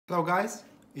Hello guys,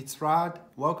 it's Rad.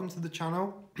 Welcome to the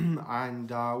channel and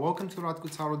welcome to Radko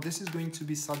Tarot. This is going to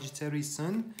be Sagittarius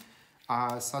Sun,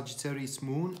 Sagittarius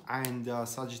Moon and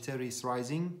Sagittarius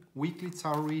Rising weekly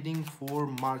tarot reading for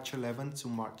March 11th to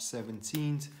March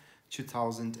 17th,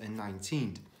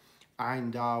 2019.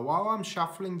 And while I'm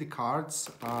shuffling the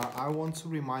cards, I want to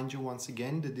remind you once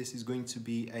again that this is going to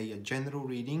be a general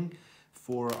reading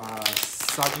for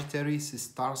Sagittarius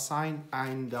star sign,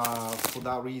 and for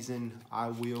that reason I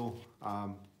will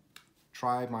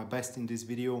try my best in this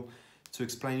video to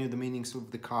explain you the meanings of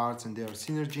the cards and their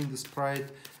synergy in the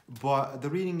spread, but the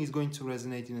reading is going to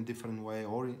resonate in a different way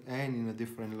and in a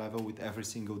different level with every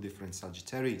single different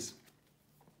Sagittarius.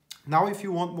 Now if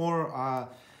you want more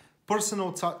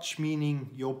personal touch, meaning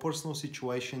your personal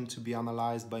situation to be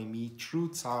analyzed by me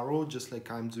through tarot, just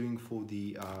like I'm doing for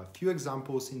the few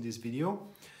examples in this video,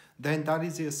 then that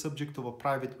is a subject of a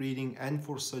private reading, and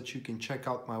for such you can check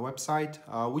out my website,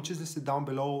 which is listed down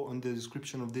below on the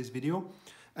description of this video.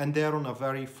 And there on a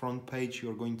very front page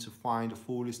you're going to find a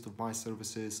full list of my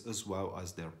services as well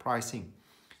as their pricing.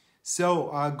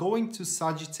 So going to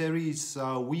Sagittarius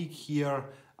week here,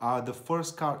 the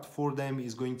first card for them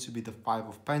is going to be the Five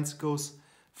of Pentacles,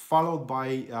 followed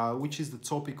by, which is the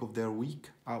topic of their week.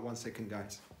 One second,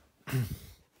 guys.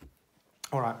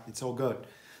 All right, it's all good.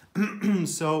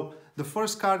 So the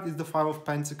first card is the Five of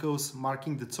Pentacles,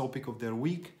 marking the topic of their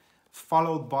week,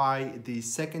 followed by the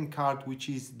second card, which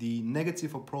is the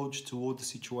negative approach toward the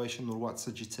situation or what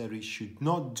Sagittarius should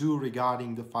not do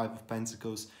regarding the Five of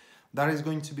Pentacles. That is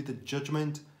going to be the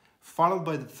Judgment, followed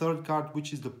by the third card,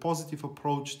 which is the positive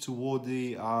approach toward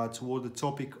the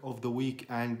topic of the week,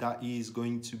 and that is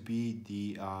going to be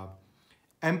the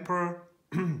Emperor.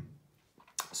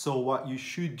 So what you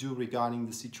should do regarding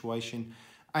the situation.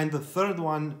 And the third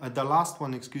one, the last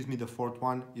one, excuse me, the fourth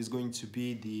one is going to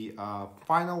be the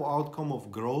final outcome of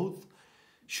growth,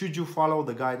 should you follow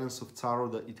the guidance of tarot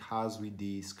that it has with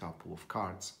these couple of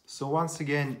cards. So once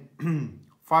again,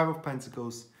 Five of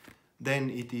Pentacles, then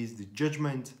it is the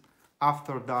Judgment.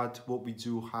 After that, what we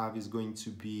do have is going to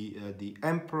be the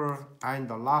Emperor, and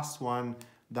the last one,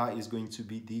 that is going to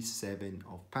be the Seven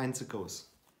of Pentacles.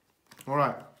 All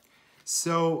right.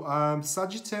 So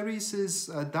Sagittarius is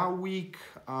that week,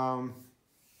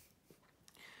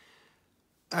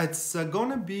 it's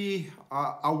gonna be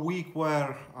a week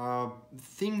where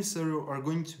things are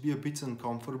going to be a bit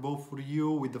uncomfortable for you.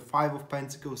 With the Five of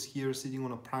Pentacles here sitting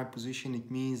on a prime position,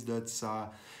 it means that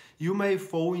you may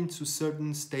fall into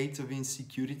certain states of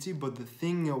insecurity, but the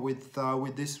thing with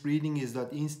this reading is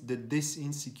that this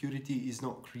insecurity is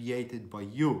not created by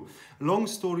you. Long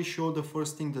story short, the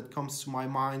first thing that comes to my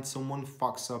mind, someone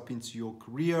fucks up into your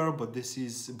career, but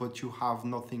you have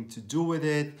nothing to do with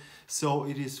it. So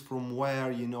it is from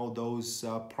where, you know, those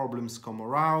problems come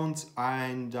around,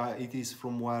 and it is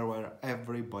from where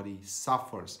everybody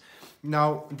suffers.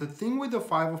 Now, the thing with the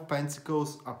Five of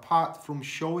Pentacles, apart from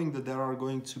showing that there are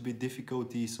going to be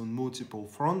difficulties on multiple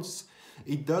fronts,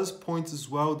 it does point as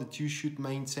well that you should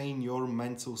maintain your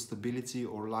mental stability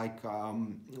or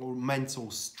or mental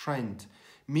strength.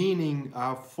 Meaning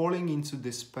falling into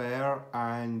despair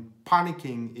and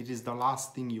panicking, it is the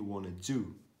last thing you want to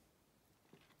do.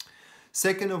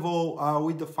 Second of all,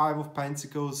 with the Five of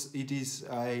Pentacles, it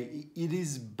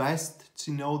is best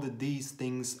to know that these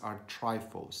things are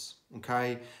trifles,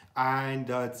 okay? And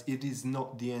that it is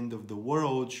not the end of the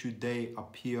world should they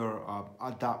appear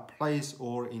at that place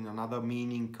or in another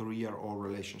meaning, career or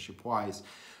relationship-wise.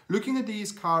 Looking at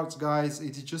these cards, guys,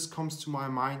 it just comes to my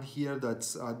mind here that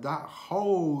that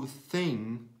whole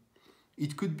thing,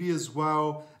 it could be as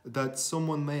well that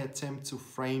someone may attempt to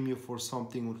frame you for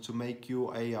something or to make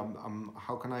you a,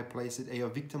 how can I place it, a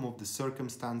victim of the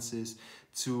circumstances,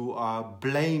 to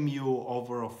blame you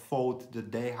over a fault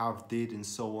that they have did, and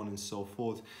so on and so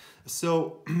forth.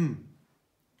 So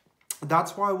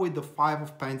that's why with the Five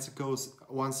of Pentacles,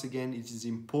 once again, it is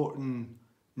important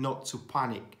not to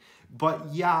panic. But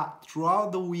yeah,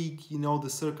 throughout the week, you know, the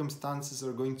circumstances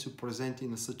are going to present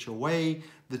in such a way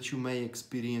that you may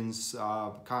experience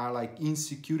kind of like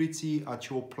insecurity at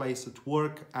your place at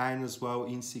work, and as well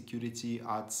insecurity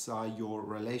at your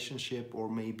relationship, or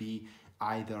maybe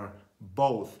either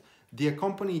both. The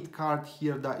accompanied card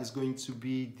here, that is going to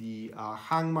be the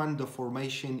Hangman. The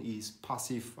formation is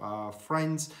passive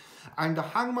friends. And the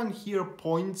Hangman here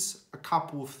points a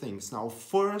couple of things. Now,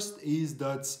 first is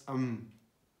that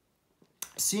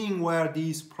seeing where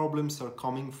these problems are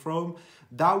coming from,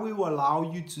 that will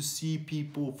allow you to see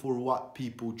people for what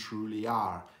people truly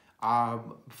are.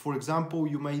 For example,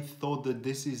 you may thought that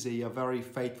this is a very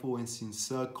faithful and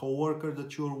sincere co-worker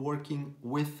that you're working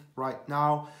with right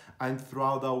now, and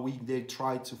throughout the week they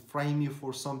try to frame you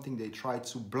for something, they try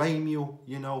to blame you,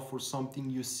 you know, for something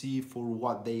you see for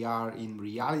what they are in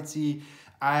reality.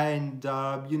 And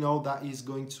you know, that is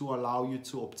going to allow you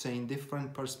to obtain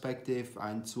different perspective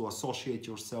and to associate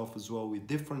yourself as well with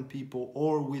different people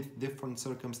or with different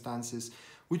circumstances,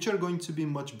 which are going to be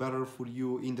much better for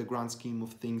you in the grand scheme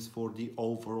of things for the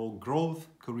overall growth,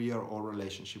 career or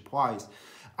relationship wise.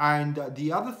 And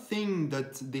the other thing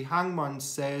that the hangman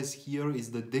says here is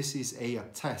that this is a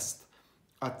test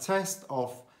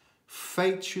of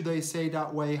fate, should I say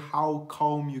that way, how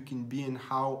calm you can be and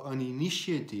how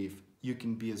uninitiative you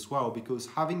can be as well. Because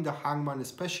having the hangman,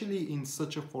 especially in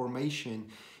such a formation,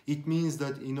 it means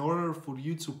that in order for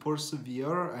you to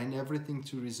persevere and everything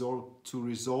to resolve,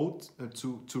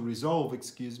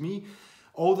 excuse me,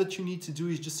 all that you need to do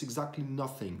is just exactly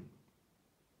nothing.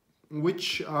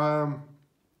 Which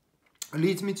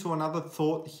leads me to another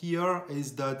thought here,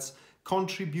 is that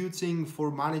contributing for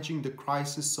managing the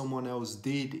crisis someone else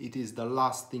did, it is the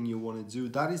last thing you want to do.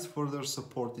 That is further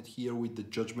supported here with the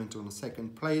judgment on the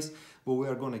second place, but we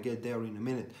are going to get there in a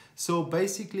minute. So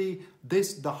basically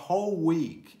the whole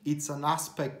week, it's an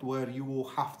aspect where you will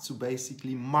have to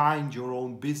basically mind your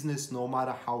own business, no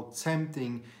matter how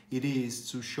tempting it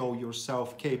is to show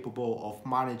yourself capable of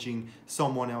managing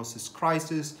someone else's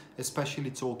crisis, especially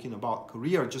talking about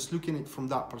career. Just looking at it from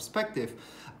that perspective,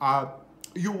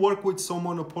 you work with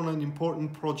someone upon an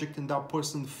important project and that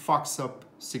person fucks up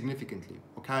significantly,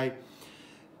 okay?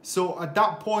 So at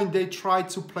that point, they try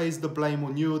to place the blame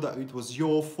on you, that it was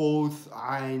your fault,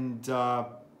 and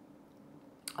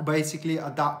basically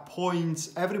at that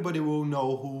point, everybody will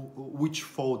know which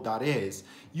fault that is.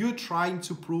 You trying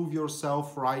to prove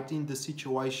yourself right in the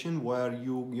situation where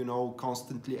you know,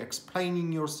 constantly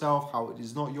explaining yourself how it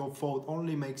is not your fault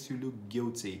only makes you look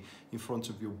guilty in front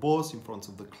of your boss, in front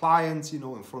of the clients, you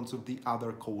know, in front of the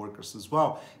other co-workers as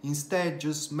well. Instead,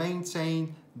 just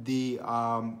maintain the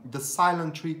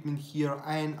silent treatment here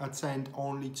and attend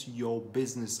only to your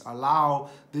business. Allow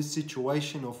this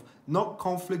situation of not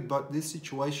conflict, but this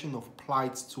situation of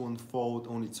plights to unfold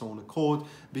on its own accord,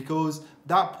 because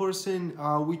that person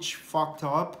which fucked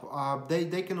up,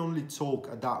 they can only talk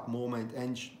at that moment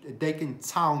and they can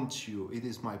taunt you. It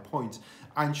is my point.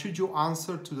 And should you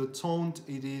answer to the taunt,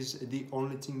 it is the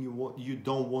only thing you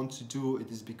don't want to do. It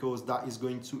is because that is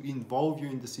going to involve you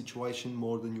in the situation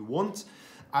more than you want,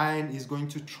 and is going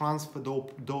to transfer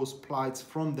those plights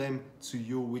from them to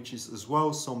you, which is as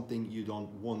well something you don't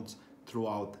want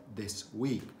throughout this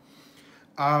week.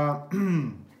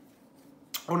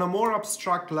 On a more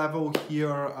abstract level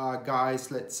here, guys,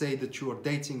 let's say that you are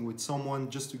dating with someone,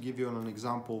 just to give you an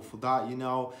example for that, you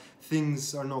know,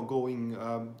 things are not going,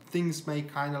 things may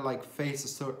kind of like face a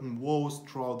certain walls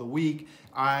throughout the week,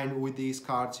 and with these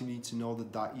cards you need to know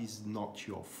that that is not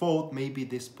your fault. Maybe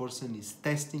this person is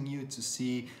testing you to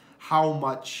see how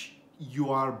much you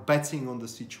are betting on the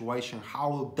situation,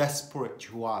 how desperate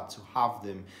you are to have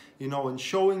them, you know, and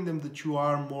showing them that you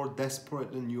are more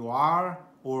desperate than you are,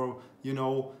 or you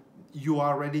know, you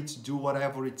are ready to do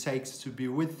whatever it takes to be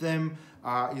with them,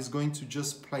 is going to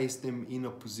just place them in a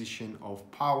position of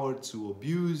power to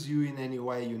abuse you in any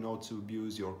way, you know, to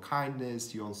abuse your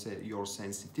kindness, your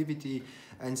sensitivity,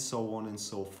 and so on and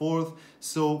so forth.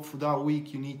 So for that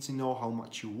week, you need to know how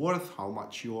much you're worth, how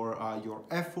much your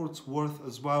efforts worth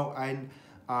as well, and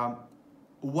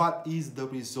what is the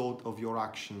result of your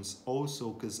actions also,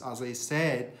 because as I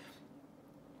said,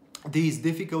 these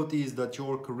difficulties that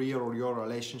your career or your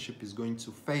relationship is going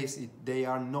to face, they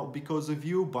are not because of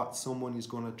you, but someone is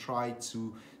going to try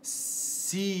to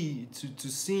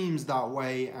seems that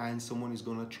way, and someone is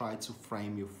going to try to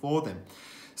frame you for them.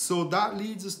 So that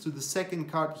leads us to the second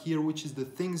card here, which is the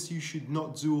things you should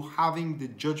not do. Having the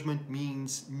judgment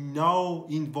means no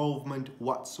involvement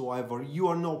whatsoever. You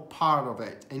are not part of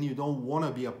it, and you don't want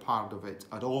to be a part of it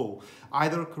at all,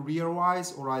 either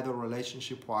career-wise or either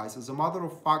relationship-wise. As a matter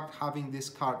of fact, having this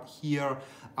card here,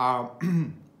 what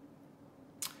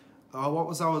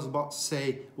was I about to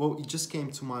say? Well, it just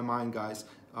came to my mind, guys.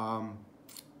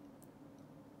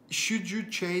 Should you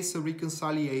chase a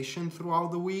reconciliation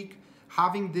throughout the week?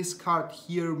 Having this card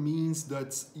here means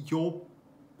that your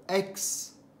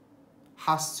ex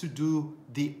has to do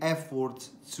the effort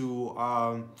to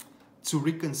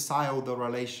reconcile the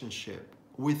relationship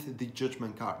with the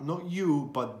judgment card. Not you,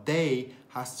 but they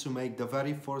has to make the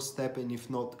very first step, and if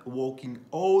not, walking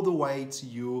all the way to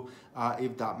you,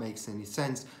 if that makes any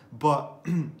sense. But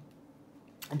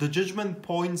the judgment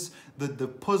points that the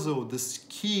puzzle, the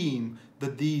scheme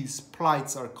that these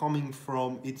plights are coming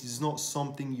from, it is not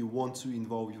something you want to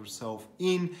involve yourself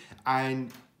in.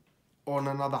 And on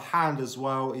another hand as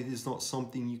well, it is not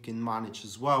something you can manage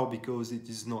as well, because it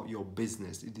is not your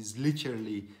business. It is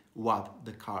literally what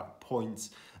the card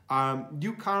points.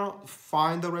 You cannot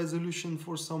find a resolution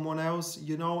for someone else,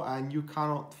 you know, and you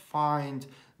cannot find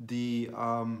the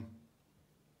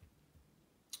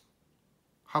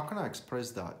how can I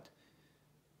express that?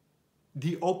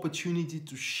 The opportunity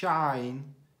to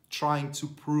shine, trying to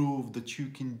prove that you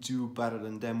can do better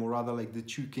than them, or rather like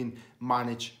that you can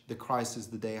manage the crisis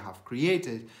that they have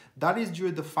created. That is due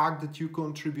to the fact that you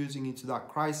contributing into that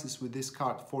crisis with this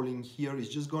card falling here is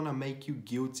just gonna make you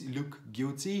look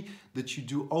guilty, that you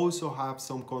do also have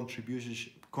some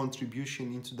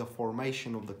contribution into the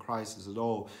formation of the crisis at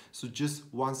all. So just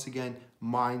once again,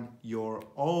 mind your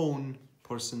own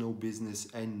personal business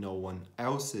and no one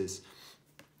else's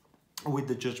with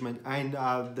the Judgment. And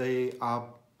the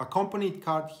accompanied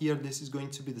card here, this is going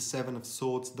to be the Seven of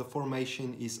Swords. The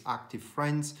formation is active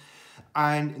friends,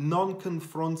 and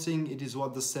non-confronting, it is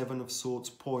what the Seven of Swords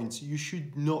points. You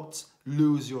should not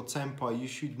lose your temper. You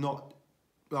should not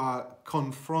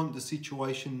confront the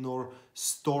situation nor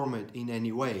storm it in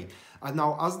any way. And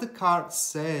now, as the card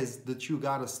says that you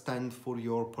gotta stand for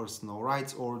your personal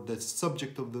rights, or the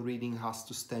subject of the reading has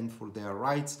to stand for their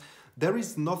rights, there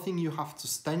is nothing you have to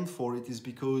stand for. It is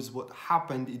because what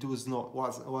happened, it was not,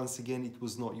 once again, it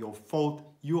was not your fault.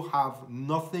 You have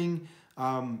nothing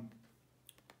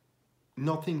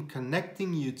nothing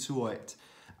connecting you to it.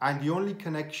 And the only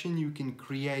connection you can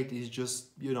create is just,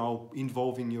 you know,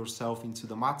 involving yourself into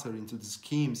the matter, into the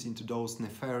schemes, into those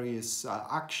nefarious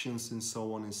actions and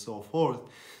so on and so forth.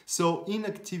 So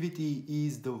inactivity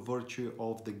is the virtue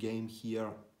of the game here.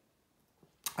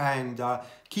 And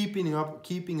keeping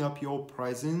up your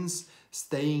presence,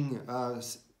 staying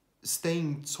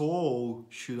tall,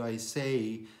 should I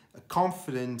say,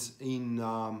 confident in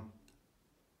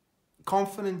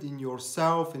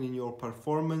yourself and in your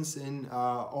performance, and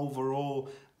overall,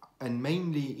 and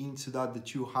mainly into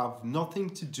that you have nothing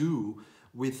to do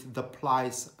with the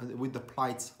plights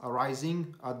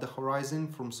arising at the horizon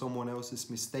from someone else's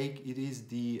mistake. It is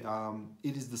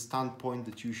the standpoint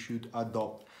that you should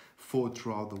adopt for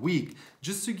throughout the week.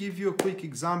 Just to give you a quick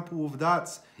example of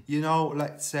that, you know,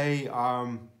 let's say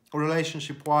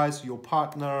relationship wise, your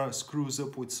partner screws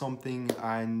up with something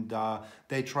and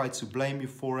they try to blame you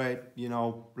for it. You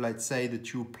know, let's say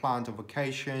that you planned a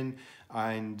vacation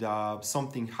and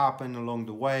something happened along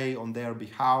the way on their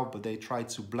behalf, but they try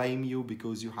to blame you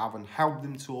because you haven't helped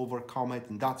them to overcome it,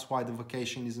 and that's why the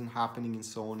vacation isn't happening, and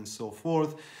so on and so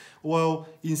forth. Well,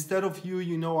 instead of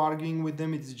you know, arguing with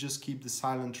them, it's just keep the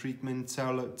silent treatment,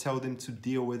 tell them to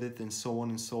deal with it, and so on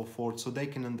and so forth, so they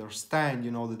can understand,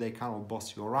 you know, that they cannot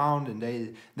boss you around, and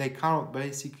they cannot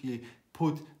basically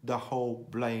put the whole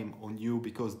blame on you,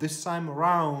 because this time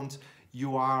around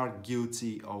you are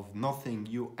guilty of nothing.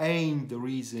 You ain't the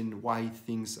reason why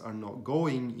things are not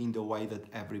going in the way that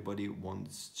everybody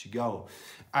wants to go.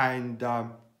 And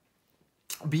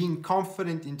being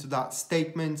confident into that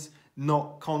statement,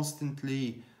 not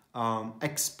constantly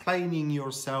explaining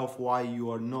yourself why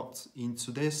you are not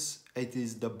into this, it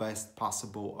is the best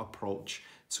possible approach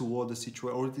toward the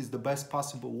situation, or it is the best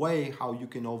possible way how you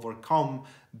can overcome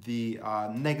the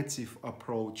negative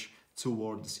approach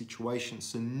toward the situation.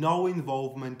 So no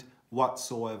involvement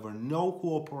whatsoever, no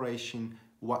cooperation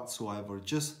whatsoever.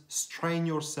 Just strain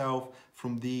yourself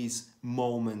from these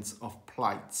moments of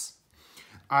plights.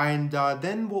 And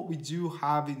then what we do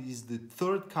have is the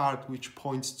third card, which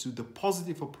points to the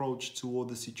positive approach toward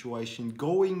the situation,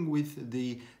 going with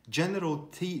the general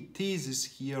thesis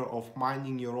here of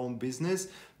minding your own business.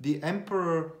 The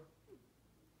Emperor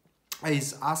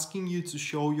is asking you to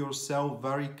show yourself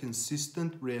very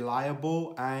consistent,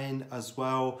 reliable, and as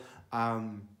well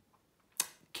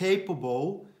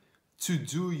capable to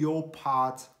do your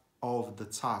part of the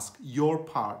task. Your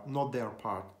part, not their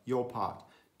part, your part.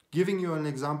 Giving you an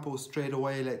example straight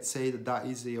away, let's say that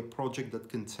is a project that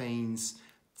contains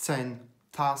 10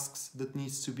 tasks that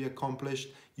needs to be accomplished.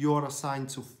 You are assigned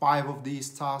to 5 of these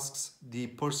tasks. The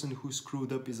person who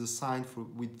screwed up is assigned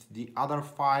with the other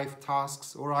 5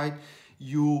 tasks, all right?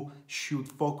 You should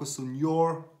focus on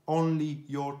only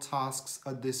your tasks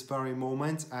at this very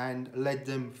moment and let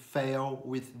them fail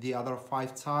with the other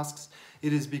 5 tasks.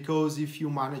 It is because if you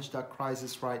manage that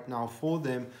crisis right now for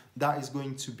them, that is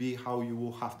going to be how you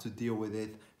will have to deal with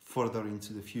it further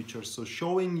into the future. So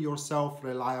showing yourself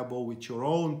reliable with your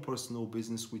own personal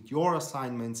business, with your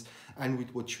assignments and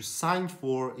with what you signed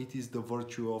for, it is the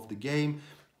virtue of the game.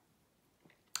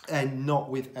 and not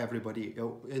with everybody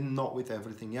and not with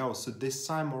everything else. So this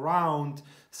time around,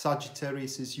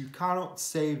 Sagittarius, is you cannot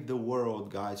save the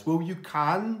world, guys. Well, you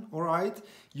can, all right,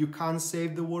 you can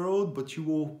save the world, but you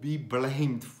will be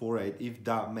blamed for it, if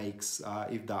that makes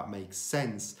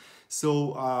sense.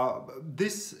 So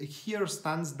this here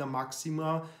stands the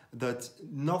maxima that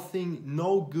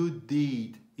no good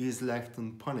deed is left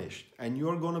unpunished, and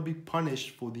you're going to be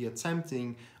punished for the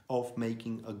attempting of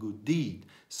making a good deed.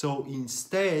 So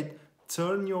instead,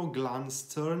 turn your glance,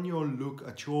 turn your look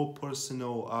at your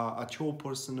personal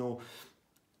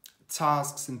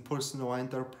tasks and personal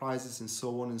enterprises and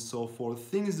so on and so forth,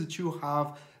 things that you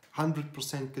have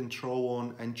 100% control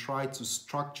on, and try to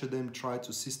structure them, try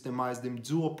to systemize them.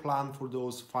 Do a plan for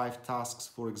those 5 tasks,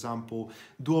 for example.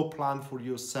 Do a plan for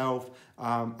yourself,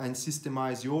 and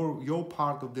systemize your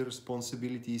part of the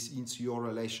responsibilities into your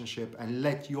relationship, and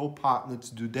let your partner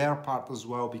to do their part as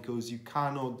well, because you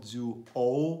cannot do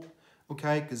all.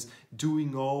 Okay, because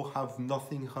doing all have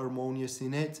nothing harmonious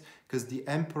in it, because the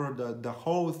emperor, the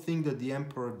whole thing that the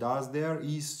emperor does there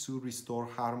is to restore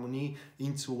harmony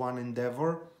into one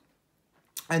endeavor.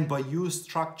 And by you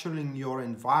structuring your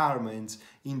environment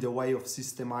in the way of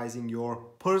systemizing your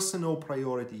personal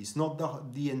priorities, not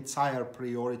the entire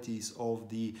priorities of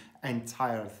the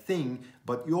entire thing,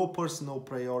 but your personal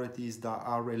priorities that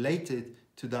are related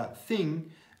to that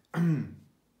thing,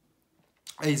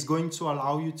 is going to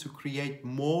allow you to create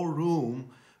more room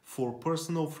for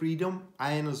personal freedom,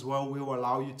 and as well will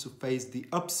allow you to face the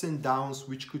ups and downs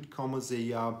which could come as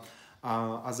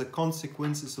a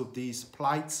consequences of these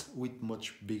plights with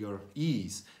much bigger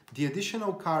ease. The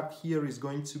additional card here is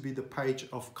going to be the Page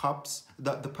of Cups,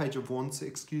 the Page of Wands,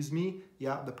 excuse me.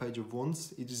 Yeah, the Page of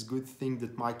Wands. It is a good thing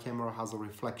that my camera has a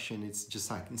reflection. It's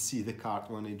just I can see the card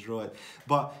when I draw it.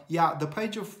 But yeah, the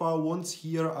Page of Wands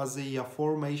here as a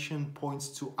formation points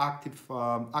to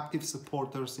active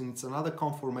supporters, and it's another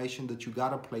confirmation that you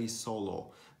gotta play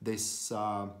solo this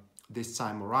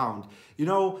time around. You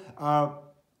know,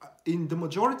 in the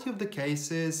majority of the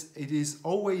cases, it is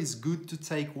always good to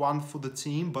take one for the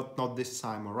team, but not this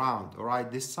time around, all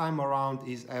right? This time around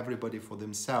is everybody for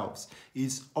themselves.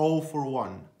 It's all for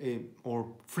one,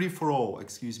 or free for all,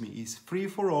 excuse me. It's free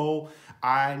for all,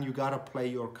 and you gotta play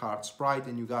your cards right,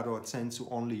 and you gotta attend to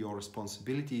only your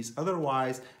responsibilities.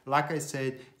 Otherwise, like I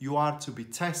said, you are to be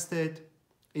tested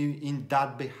in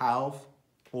that behalf,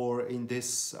 or in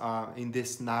this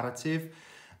narrative,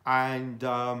 and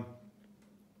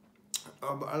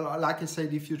like I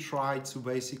said, if you try to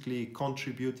basically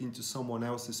contribute into someone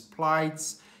else's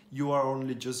plights, you are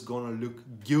only just gonna look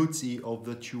guilty of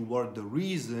that you were the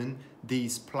reason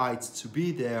these plights to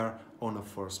be there on the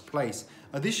first place.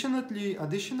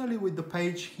 Additionally, with the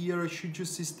page here, should you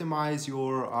systemize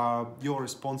your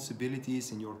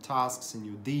responsibilities and your tasks and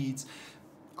your deeds.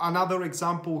 Another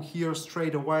example here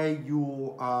straight away,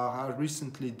 you are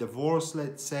recently divorced,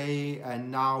 let's say, and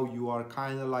now you are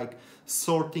kind of like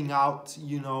sorting out,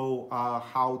 you know,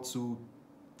 how to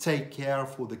take care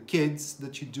for the kids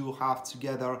that you do have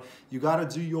together. You gotta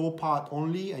do your part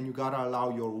only, and you gotta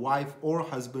allow your wife or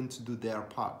husband to do their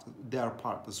part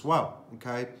as well,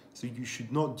 okay? So you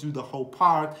should not do the whole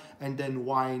part and then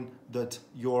whine that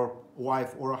your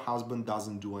wife or husband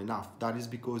doesn't do enough. That is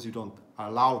because you don't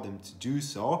allow them to do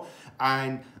so.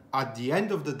 And at the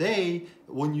end of the day,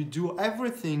 when you do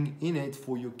everything in it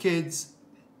for your kids,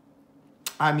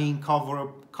 I mean,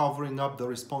 covering up the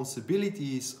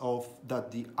responsibilities of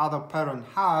that the other parent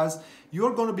has,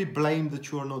 you're going to be blamed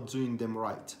that you're not doing them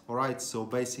right. All right. So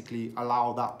basically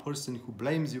allow that person who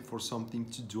blames you for something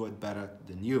to do it better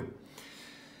than you.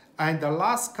 And the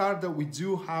last card that we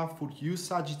do have for you,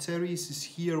 Sagittarius, is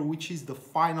here, which is the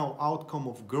final outcome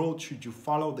of growth. Should you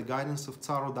follow the guidance of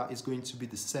Tarot, that is going to be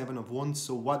the 7 of Wands.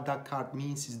 So what that card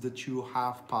means is that you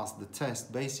have passed the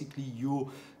test. Basically,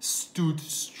 you stood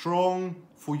strong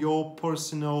for your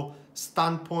personal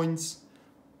standpoints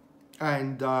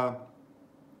and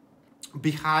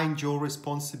behind your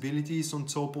responsibilities. On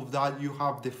top of that, you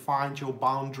have defined your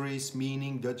boundaries,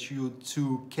 meaning that you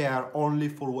too care only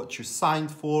for what you signed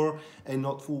for and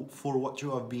not for what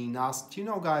you have been asked. You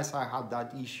know, guys, I had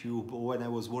that issue when I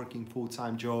was working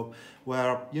full-time job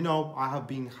where, you know, I have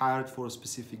been hired for a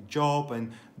specific job,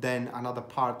 and then another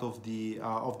part of the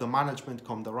management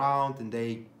come around and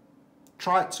they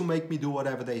tried to make me do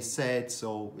whatever they said.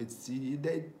 So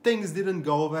things didn't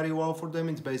go very well for them.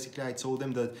 It's basically, I told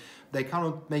them that they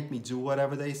cannot make me do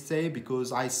whatever they say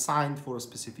because I signed for a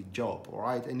specific job, all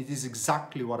right? And it is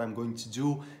exactly what I'm going to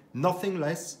do, nothing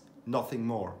less, nothing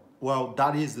more. well,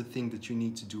 that is the thing that you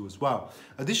need to do as well.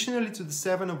 Additionally to the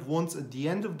Seven of Wands, at the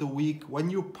end of the week, when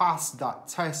you pass that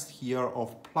test here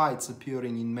of plights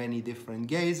appearing in many different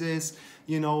gazes,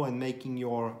 you know, and making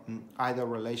your either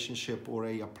relationship or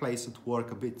a place at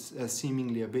work a bit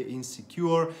seemingly a bit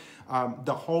insecure,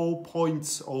 the whole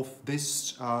point of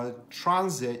this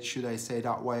transit, should I say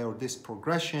that way, or this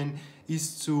progression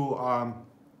is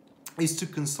to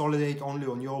consolidate only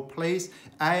on your place,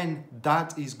 and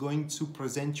that is going to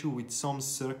present you with some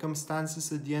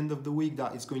circumstances at the end of the week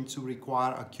that is going to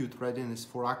require acute readiness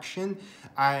for action.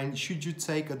 And should you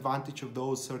take advantage of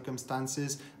those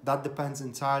circumstances, that depends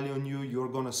entirely on you. You're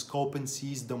going to scope and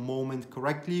seize the moment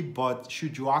correctly, but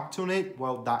should you act on it,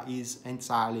 well, that is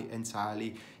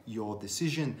entirely your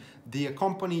decision. The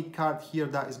accompanied card here,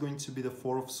 that is going to be the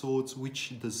Four of Swords,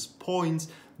 which does point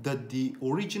that the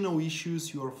original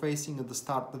issues you are facing at the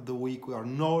start of the week are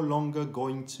no longer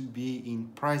going to be in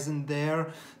present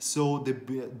there. So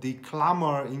the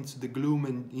clamor into the gloom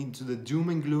and into the doom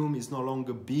and gloom is no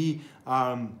longer be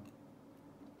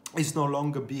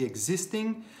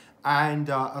existing. And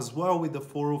as well with the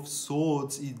Four of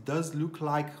Swords, it does look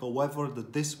like, however,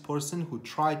 that this person who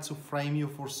tried to frame you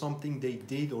for something they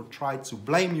did or tried to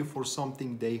blame you for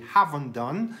something they haven't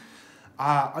done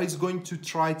is going to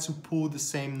try to pull the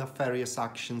same nefarious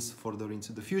actions further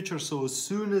into the future. So as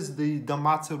soon as the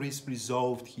matter is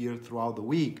resolved here throughout the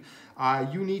week,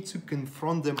 you need to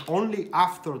confront them only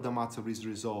after the matter is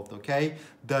resolved, okay?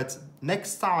 That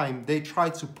next time they try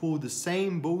to pull the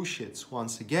same bullshits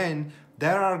once again,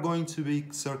 there are going to be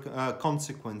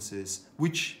consequences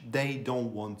which they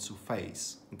don't want to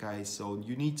face, okay? So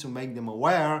you need to make them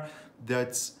aware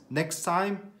that next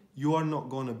time you are not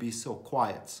going to be so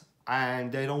quiet,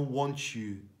 and they don't want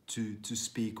you to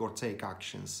speak or take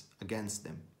actions against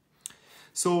them.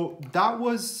 So that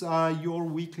was your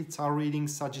weekly tarot reading,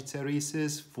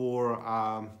 Sagittarius, for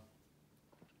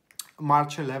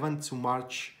March 11th to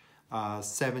March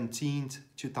 17th,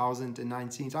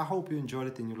 2019. I hope you enjoyed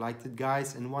it and you liked it,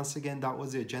 guys. And once again, that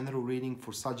was a general reading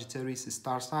for Sagittarius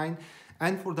star sign,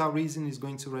 and for that reason is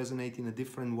going to resonate in a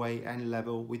different way and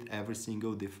level with every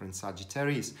single different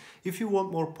Sagittarius. If you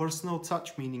want more personal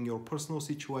touch, meaning your personal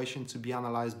situation to be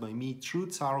analyzed by me through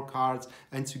tarot cards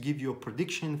and to give you a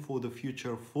prediction for the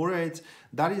future for it,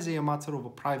 that is a matter of a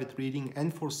private reading,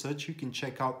 and for such you can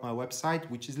check out my website,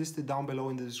 which is listed down below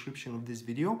in the description of this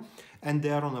video. And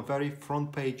there on the very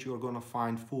front page you're going to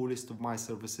find full list of my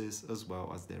services as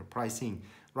well as their pricing.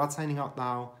 Rad signing out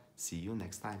now. See you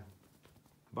next time.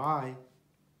 Bye.